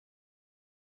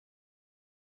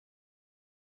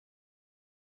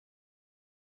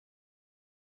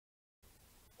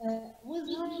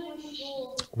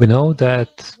We know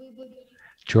that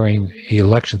during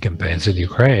election campaigns in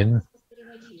Ukraine,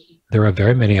 there are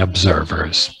very many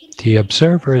observers. The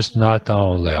observers not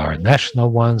only are national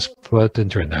ones, but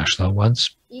international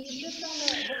ones.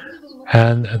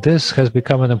 And this has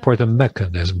become an important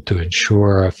mechanism to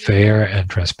ensure fair and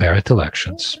transparent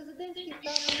elections.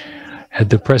 At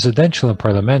the presidential and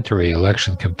parliamentary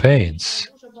election campaigns,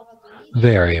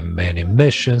 very many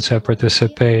missions have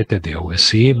participated, the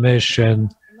OSCE mission,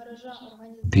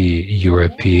 the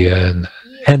European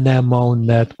NMO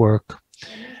network,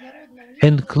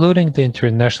 including the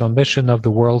international mission of the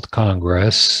World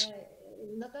Congress,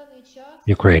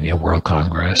 Ukrainian World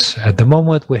Congress. At the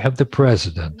moment, we have the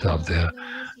president of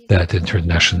that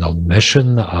international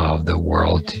mission of the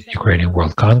Ukrainian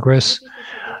World Congress,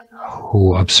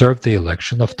 who observed the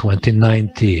election of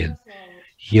 2019,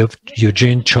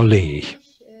 Eugene Czolij.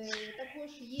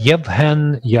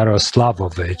 Yevhen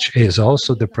Yaroslavovich is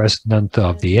also the president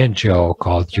of the NGO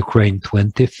called Ukraine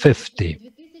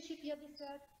 2050.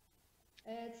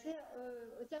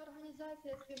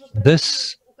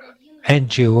 This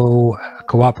NGO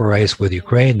cooperates with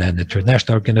Ukraine and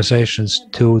international organizations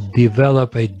to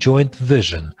develop a joint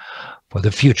vision for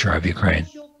the future of Ukraine,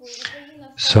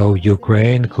 so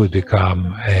Ukraine could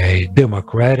become a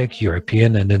democratic,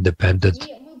 European, and independent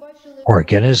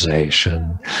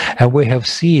organization. And we have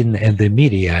seen in the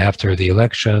media after the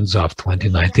elections of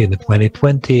 2019 and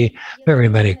 2020 very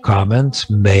many comments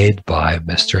made by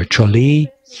Mr. Czolij,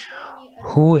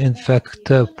 who in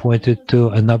fact pointed to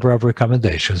a number of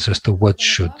recommendations as to what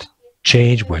should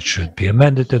change, what should be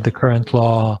amended in the current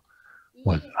law,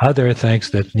 what other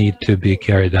things that need to be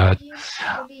carried out.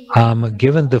 I'm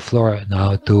giving the floor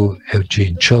now to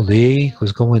Eugene Czolij,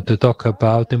 who's going to talk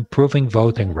about improving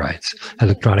voting rights,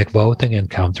 electronic voting, and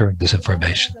countering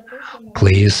disinformation.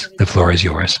 Please, the floor is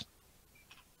yours.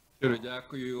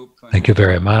 Thank you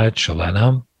very much,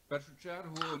 Elena.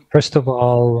 First of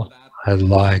all, I'd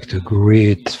like to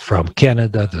greet from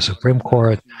Canada, the Supreme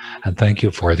Court, and thank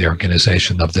you for the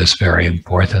organization of this very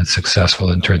important,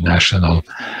 successful international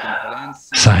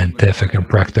scientific and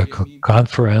practical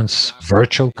conference,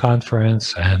 virtual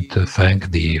conference, and to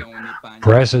thank the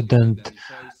President,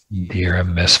 dear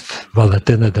Ms.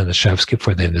 Valentina Danishevsky,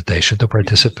 for the invitation to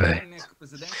participate.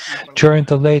 During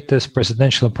the latest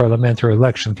presidential and parliamentary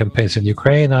election campaigns in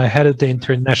Ukraine, I headed the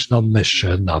international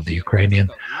mission of the Ukrainian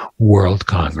World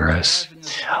Congress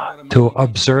to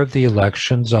observe the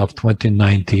elections of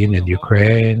 2019 in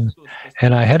Ukraine,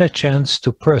 and I had a chance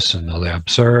to personally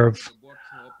observe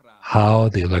how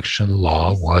the election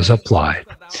law was applied.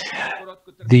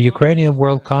 The Ukrainian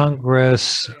World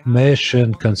Congress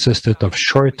mission consisted of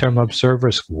short-term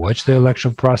observers who watched the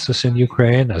election process in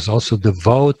Ukraine, as also the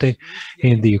voting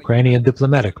in the Ukrainian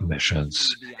diplomatic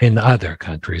missions in other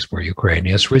countries where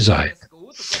Ukrainians reside.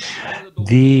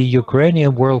 The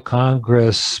Ukrainian World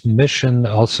Congress mission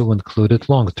also included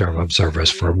long-term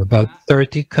observers from about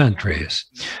 30 countries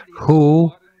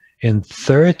who, in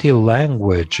 30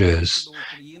 languages,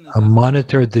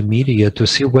 monitored the media to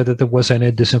see whether there was any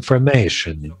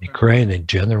disinformation in Ukraine in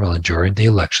general and during the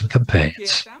election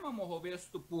campaigns.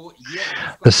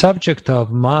 The subject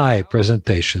of my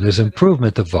presentation is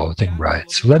improvement of voting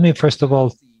rights. Let me first of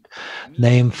all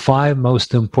name 5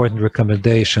 most important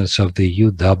recommendations of the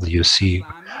UWC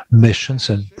missions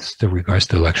in regards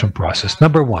to the election process.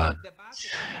 Number 1,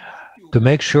 to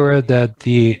make sure that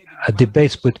the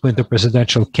debates between the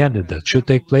presidential candidates should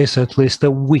take place at least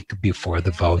a week before the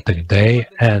voting day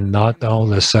and not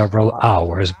only several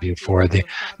hours before the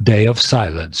day of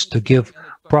silence, to give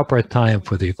proper time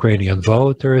for the Ukrainian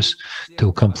voters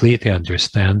to completely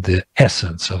understand the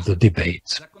essence of the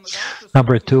debates.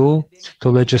 Number 2, to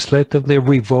legislatively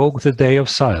revoke the day of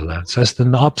silence as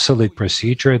an obsolete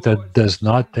procedure that does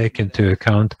not take into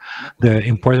account the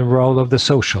important role of the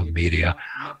social media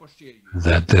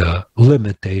that the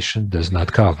limitation does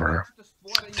not cover.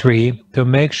 3, to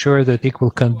make sure that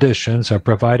equal conditions are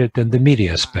provided in the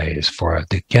media space for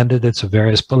the candidates of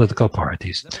various political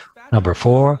parties. Number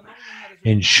 4,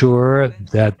 ensure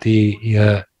that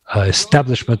the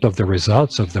establishment of the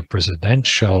results of the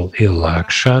presidential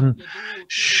election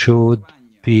should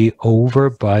be over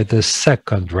by the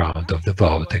second round of the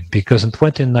voting, because in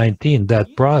 2019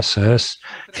 that process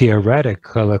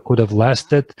theoretically could have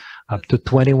lasted up to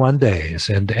 21 days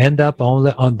and end up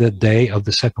only on the day of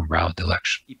the second round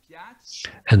election.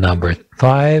 And number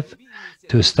 5,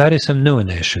 to study some new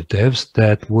initiatives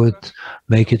that would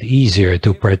make it easier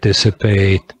to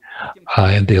participate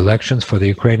in the elections for the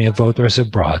Ukrainian voters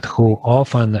abroad, who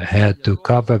often had to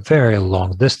cover very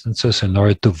long distances in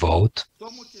order to vote,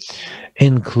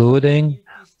 including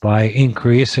by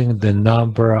increasing the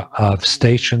number of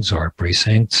stations or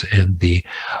precincts in the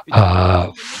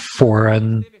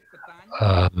foreign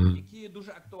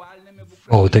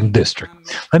voting district.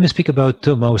 Let me speak about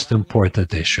two most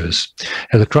important issues: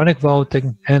 electronic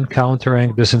voting and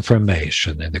countering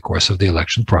disinformation in the course of the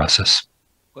election process.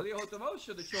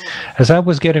 As I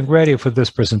was getting ready for this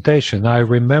presentation, I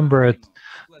remembered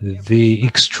the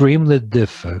extremely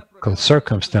difficult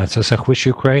circumstances in which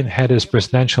Ukraine had its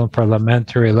presidential and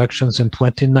parliamentary elections in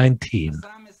 2019,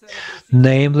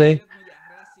 namely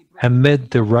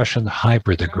amid the Russian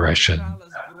hybrid aggression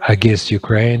against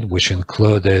Ukraine, which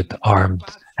included armed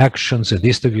actions in the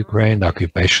east of Ukraine,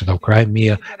 occupation of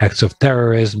Crimea, acts of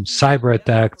terrorism, cyber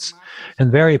attacks,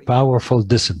 and very powerful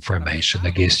disinformation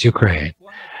against Ukraine,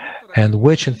 and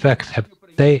which in fact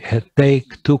they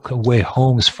took away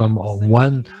homes from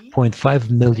 1.5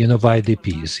 million of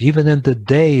IDPs. Even in the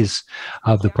days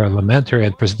of the parliamentary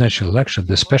and presidential election,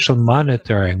 the special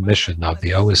monitoring mission of the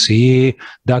OSCE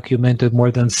documented more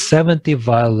than 70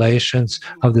 violations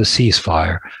of the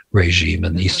ceasefire regime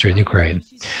in eastern Ukraine.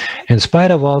 In spite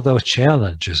of all those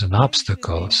challenges and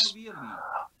obstacles,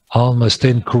 almost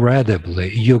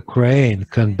incredibly, Ukraine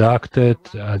conducted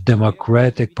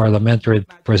democratic parliamentary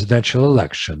presidential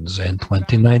elections in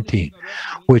 2019,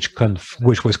 which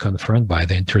was confirmed by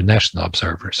the international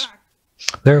observers.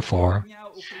 Therefore,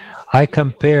 I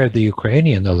compared the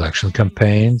Ukrainian election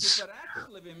campaigns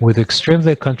with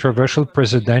extremely controversial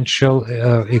presidential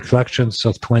elections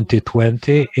of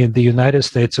 2020 in the United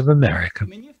States of America.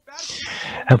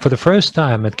 And for the first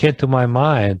time, it came to my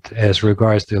mind, as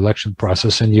regards the election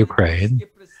process in Ukraine,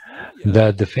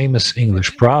 that the famous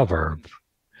English proverb,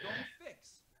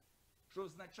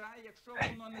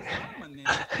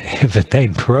 if it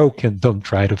ain't broken, don't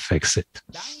try to fix it.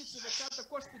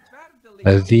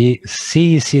 The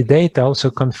CEC data also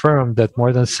confirmed that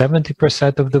more than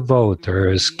 70% of the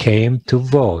voters came to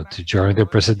vote during the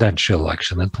presidential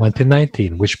election in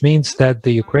 2019, which means that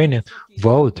the Ukrainian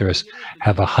voters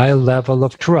have a high level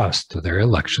of trust to their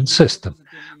election system,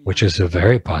 which is a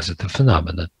very positive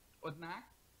phenomenon.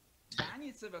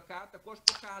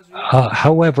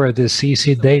 However, the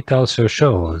CEC data also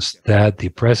shows that the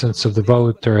presence of the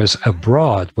voters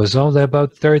abroad was only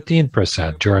about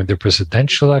 13% during the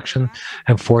presidential election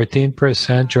and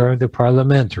 14% during the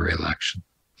parliamentary election,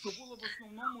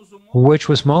 which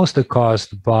was mostly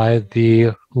caused by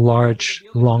the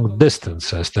long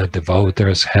distances that the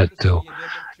voters had to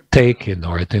take in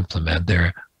order to implement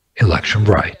their election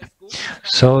right.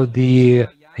 So the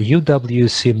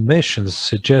UWC missions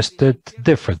suggested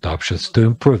different options to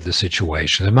improve the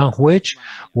situation, among which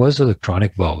was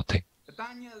electronic voting.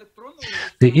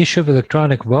 The issue of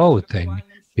electronic voting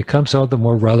becomes all the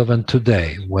more relevant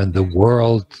today when the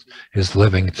world is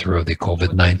living through the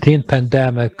COVID-19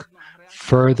 pandemic,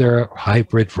 further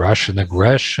hybrid Russian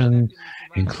aggression,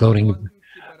 including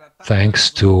thanks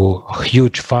to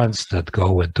huge funds that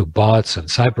go into bots and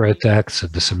cyber attacks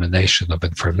and dissemination of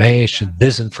information,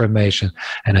 disinformation,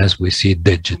 and as we see,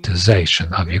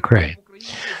 digitalization of Ukraine.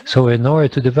 So in order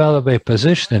to develop a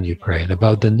position in Ukraine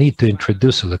about the need to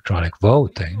introduce electronic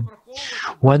voting,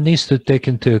 one needs to take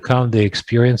into account the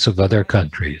experience of other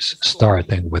countries,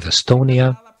 starting with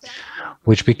Estonia,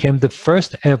 which became the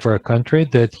first ever country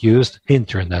that used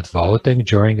internet voting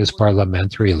during its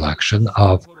parliamentary election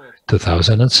of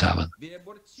 2007.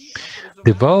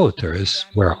 The voters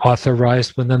were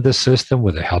authorized within the system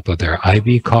with the help of their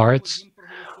ID cards,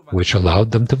 which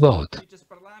allowed them to vote.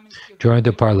 During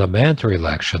the parliamentary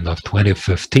election of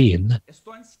 2015,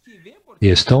 the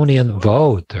Estonian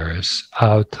voters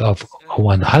out of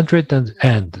 100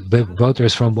 and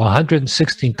voters from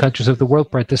 116 countries of the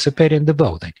world participated in the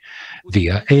voting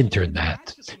via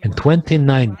internet. In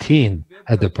 2019,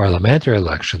 at the parliamentary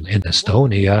election in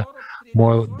Estonia,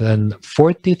 more than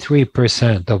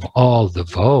 43% of all the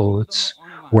votes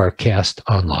were cast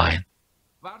online.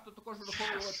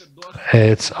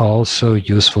 It's also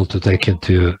useful to take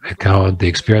into account the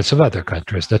experience of other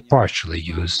countries that partially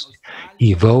use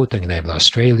e-voting, namely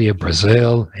Australia,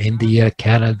 Brazil, India,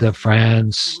 Canada,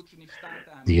 France,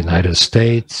 the United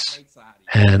States,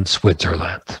 and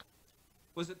Switzerland.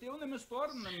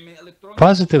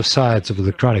 Positive sides of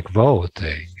electronic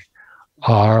voting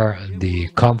are the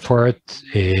comfort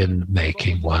in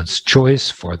making one's choice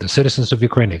for the citizens of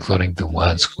Ukraine, including the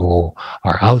ones who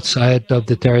are outside of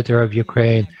the territory of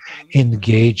Ukraine,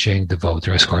 engaging the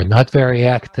voters who are not very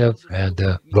active, and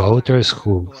the voters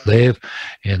who live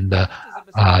in the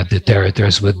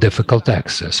territories with difficult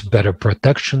access, better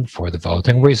protection for the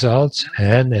voting results,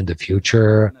 and in the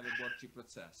future,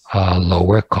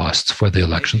 lower costs for the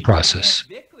election process.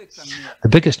 The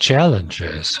biggest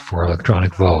challenges for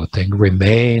electronic voting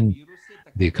remain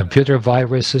the computer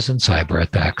viruses and cyber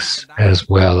attacks, as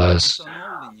well as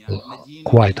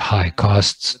quite high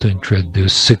costs to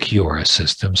introduce secure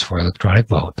systems for electronic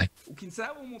voting.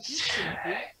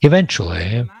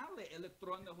 Eventually,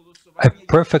 a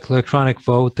perfect electronic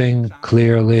voting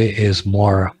clearly is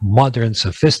more modern,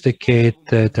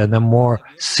 sophisticated, and a more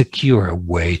secure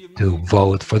way to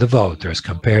vote for the voters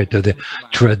compared to the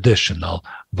traditional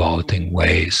voting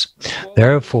ways.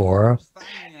 Therefore,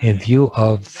 in view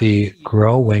of the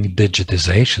growing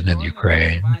digitization in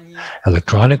Ukraine,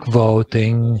 electronic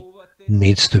voting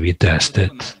needs to be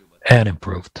tested and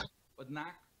improved.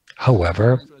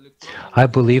 However, I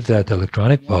believe that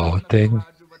electronic voting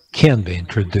can be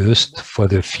introduced for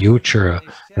the future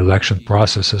election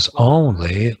processes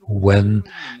only when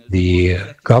the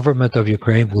government of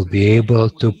Ukraine will be able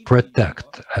to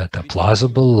protect at a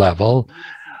plausible level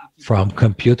from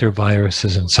computer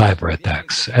viruses and cyber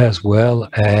attacks, as well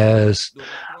as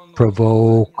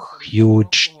provoke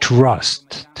huge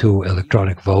trust to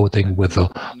electronic voting with the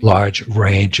large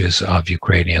ranges of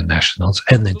Ukrainian nationals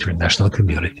and the international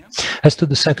community. As to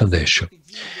the second issue,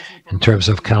 in terms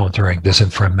of countering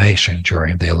disinformation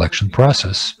during the election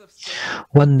process,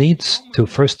 one needs to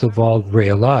first of all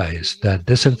realize that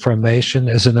disinformation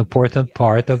is an important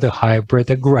part of the hybrid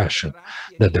aggression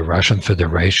that the Russian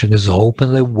Federation is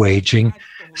openly waging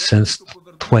since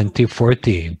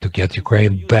 2014 to get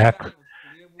Ukraine back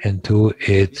into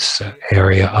its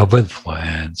area of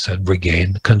influence and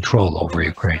regain control over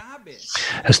Ukraine.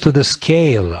 As to the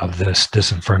scale of this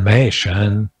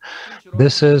disinformation,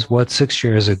 this is what 6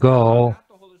 years ago,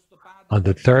 on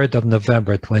the 3rd of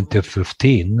November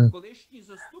 2015,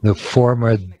 the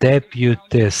former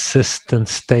Deputy Assistant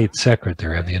State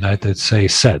Secretary of the United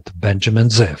States said, Benjamin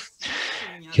Ziff.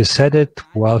 He said it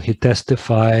while he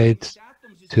testified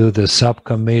to the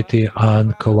Subcommittee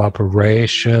on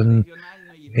Cooperation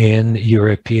in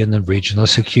European and Regional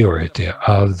Security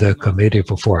of the Committee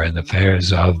for Foreign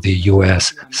Affairs of the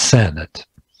U.S. Senate.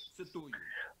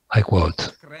 I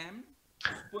quote,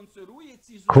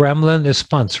 Kremlin is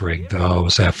sponsoring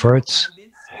those efforts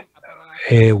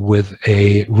with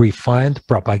a refined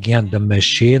propaganda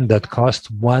machine that costs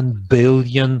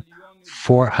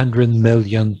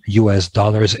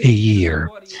 $1,400,000,000 a year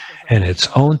in its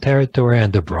own territory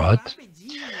and abroad,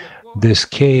 the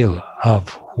scale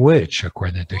of which,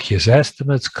 according to his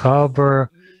estimates,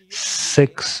 cover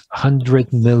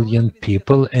 600 million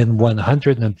people in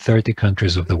 130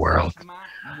 countries of the world,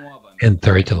 in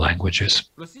 30 languages.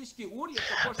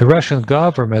 The Russian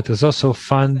government is also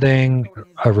funding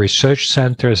research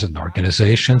centers and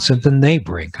organizations in the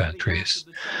neighboring countries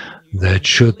that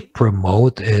should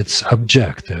promote its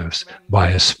objectives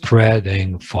by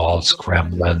spreading false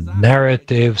Kremlin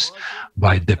narratives,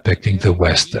 by depicting the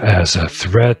West as a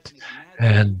threat,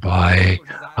 and by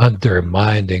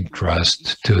undermining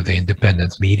trust to the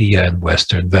independent media and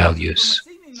Western values.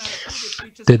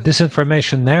 The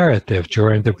disinformation narrative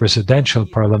during the presidential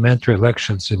parliamentary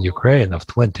elections in Ukraine of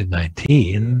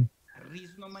 2019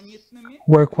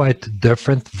 were quite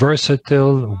different,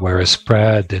 versatile, were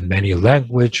spread in many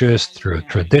languages through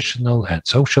traditional and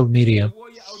social media.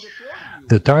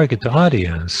 The target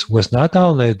audience was not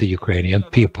only the Ukrainian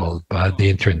people, but the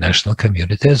international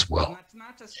community as well.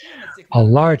 A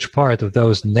large part of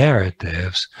those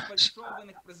narratives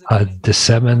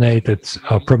disseminated,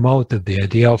 promoted the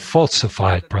idea of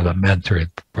falsified parliamentary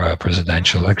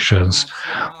presidential elections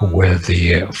with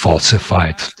the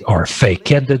falsified or fake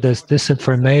candidates. This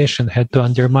information had to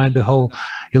undermine the whole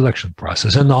election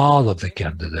process and all of the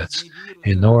candidates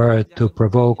in order to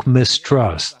provoke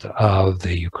mistrust of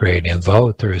the Ukrainian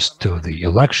voters to the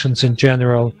elections in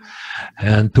general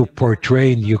and to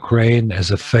portray Ukraine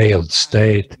as a failed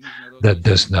state that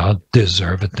does not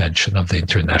deserve attention of the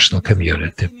international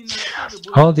community.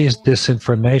 All these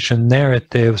disinformation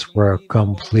narratives were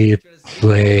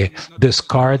completely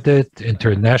discarded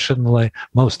internationally,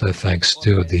 mostly thanks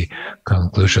to the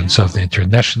conclusions of the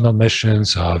international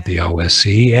missions of the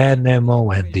OSCE, NMO,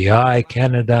 NDI,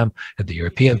 Canada, and the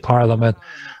European Parliament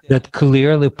that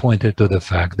clearly pointed to the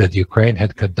fact that Ukraine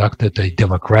had conducted a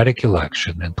democratic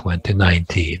election in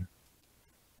 2019.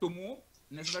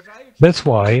 That's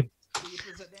why,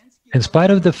 in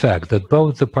spite of the fact that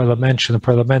both the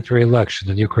parliamentary election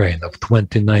in Ukraine of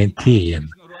 2019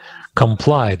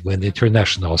 complied with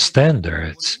international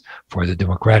standards for the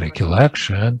democratic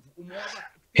election,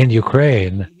 in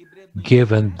Ukraine,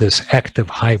 given this active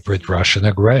hybrid Russian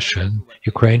aggression,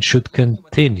 Ukraine should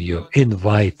continue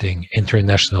inviting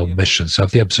international missions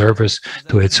of the observers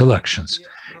to its elections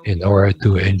in order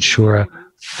to ensure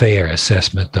fair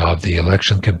assessment of the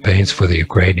election campaigns for the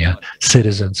Ukrainian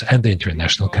citizens and the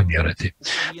international community.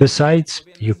 Besides,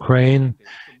 Ukraine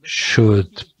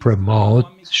should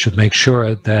make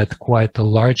sure that quite a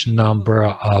large number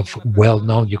of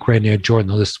well-known Ukrainian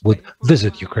journalists would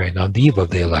visit Ukraine on the eve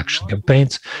of the election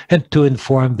campaigns and to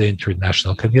inform the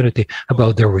international community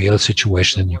about the real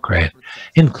situation in Ukraine,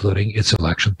 including its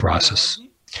election process.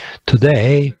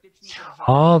 Today,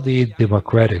 all the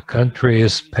democratic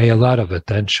countries pay a lot of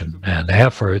attention and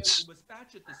efforts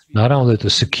not only to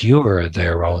secure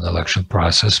their own election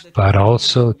process, but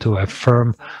also to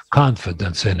affirm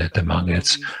confidence in it among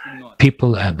its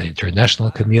people and the international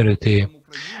community.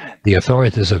 The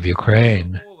authorities of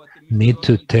Ukraine need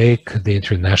to take the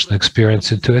international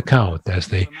experience into account as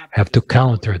they have to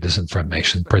counter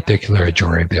disinformation, particularly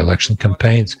during the election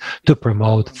campaigns, to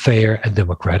promote fair and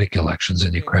democratic elections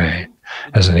in Ukraine.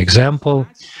 As an example,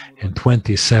 in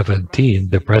 2017,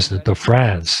 the President of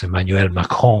France, Emmanuel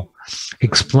Macron,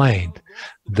 explained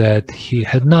that he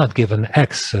had not given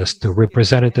access to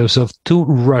representatives of two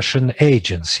Russian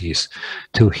agencies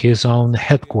to his own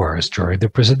headquarters during the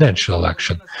presidential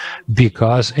election,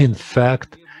 because, in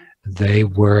fact, they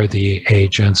were the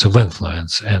agents of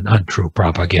influence and untrue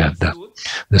propaganda.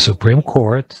 The Supreme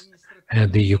Court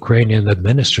and the Ukrainian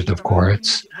administrative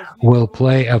courts will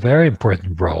play a very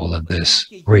important role in this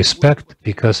respect,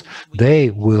 because they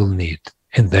will need,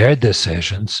 in their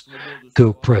decisions,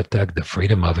 to protect the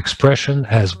freedom of expression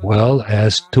as well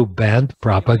as to ban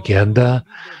propaganda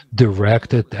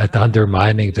directed at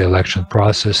undermining the election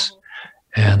process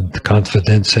and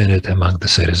confidence in it among the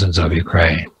citizens of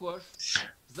Ukraine.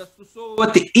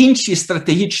 It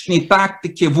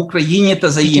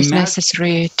is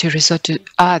necessary to resort to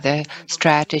other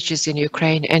strategies in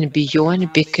Ukraine and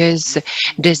beyond, because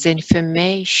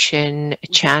disinformation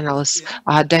channels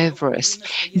are diverse.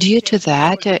 Due to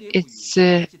that, it's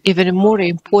even more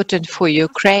important for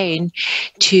Ukraine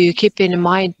to keep in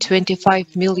mind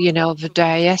 25 million of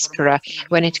diaspora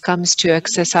when it comes to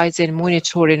exercising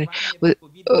monitoring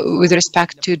with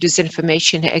respect to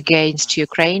disinformation against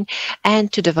Ukraine,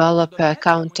 and to develop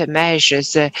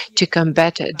countermeasures to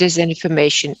combat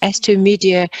disinformation. As to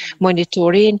media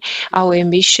monitoring, our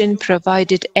mission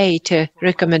provided 8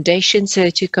 recommendations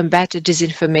to combat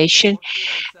disinformation,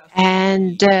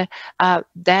 and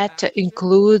that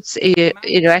includes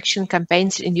election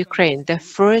campaigns in Ukraine. The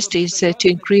first is to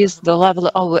increase the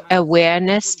level of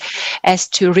awareness as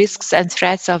to risks and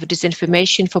threats of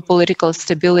disinformation for political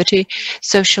stability,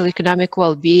 social economic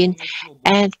well-being,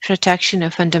 and protection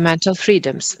of fundamental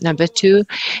freedoms. Number 2,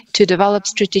 to develop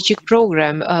strategic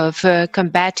program of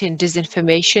combating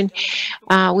disinformation,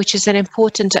 which is an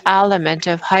important element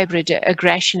of hybrid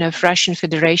aggression of Russian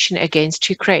Federation against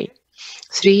Ukraine.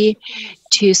 3,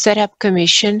 to set up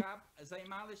commission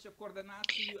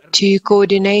to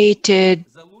coordinate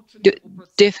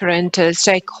different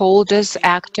stakeholders,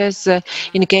 actors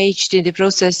engaged in the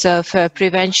process of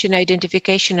prevention,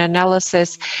 identification,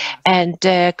 analysis, and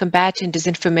combating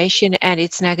disinformation and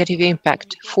its negative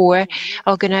impact. 4,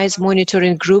 organize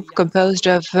monitoring group composed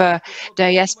of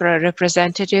diaspora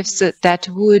representatives that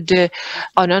would,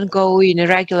 on ongoing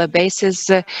regular basis,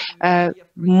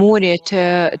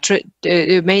 monitor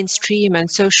mainstream and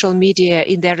social media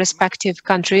in their respective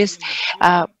countries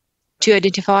to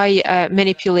identify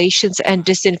manipulations and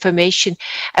disinformation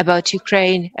about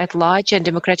Ukraine at large and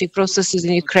democratic processes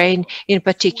in Ukraine in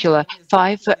particular.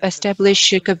 5,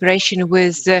 establish cooperation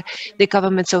with the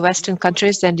governments of Western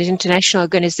countries and international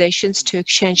organizations to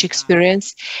exchange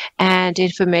experience and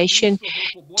information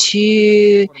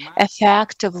to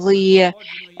effectively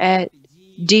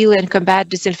deal and combat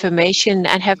disinformation,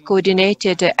 and have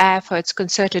coordinated efforts,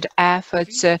 concerted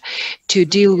efforts to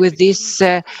deal with this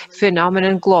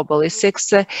phenomenon globally.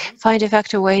 6, find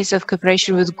effective ways of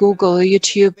cooperation with Google,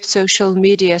 YouTube, social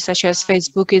media such as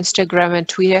Facebook, Instagram, and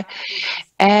Twitter,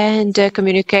 and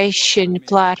communication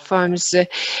platforms,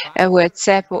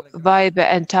 WhatsApp, Viber,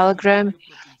 and Telegram,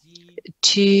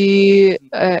 to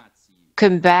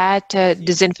combat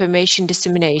disinformation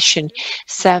dissemination.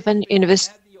 7,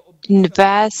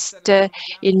 invest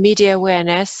in media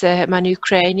awareness among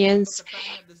Ukrainians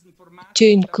to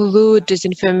include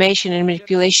disinformation and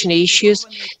manipulation issues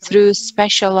through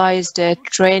specialized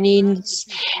trainings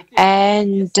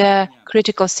and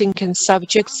critical thinking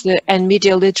subjects and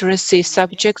media literacy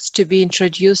subjects to be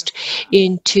introduced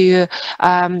into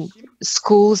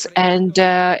schools and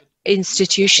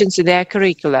institutions in their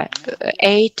curricula.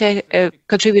 8,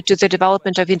 contribute to the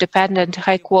development of independent,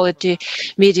 high-quality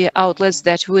media outlets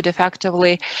that would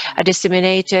effectively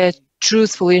disseminate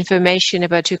truthful information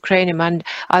about Ukraine among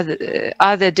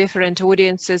other different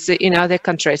audiences in other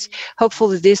countries.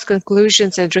 Hopefully, these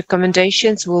conclusions and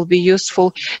recommendations will be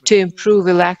useful to improve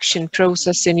election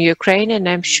process in Ukraine, and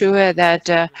I'm sure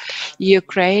that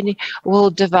Ukraine will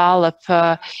develop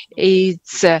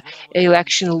its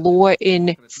election law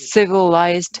in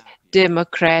civilized,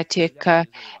 democratic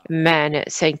manner.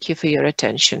 Thank you for your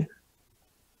attention.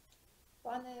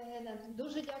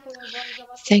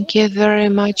 Thank you very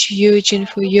much, Eugene,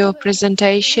 for your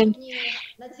presentation.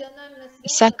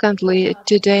 Secondly,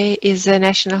 today is a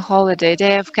national holiday,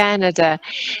 Day of Canada.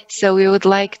 So we would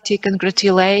like to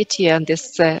congratulate you on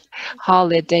this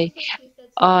holiday.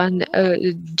 On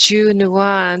June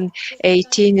 1,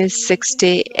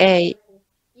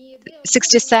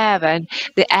 1867,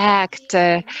 the act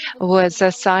was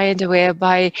signed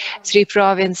whereby three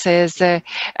provinces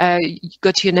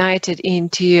got united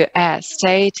into a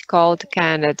state called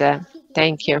Canada.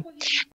 Thank you.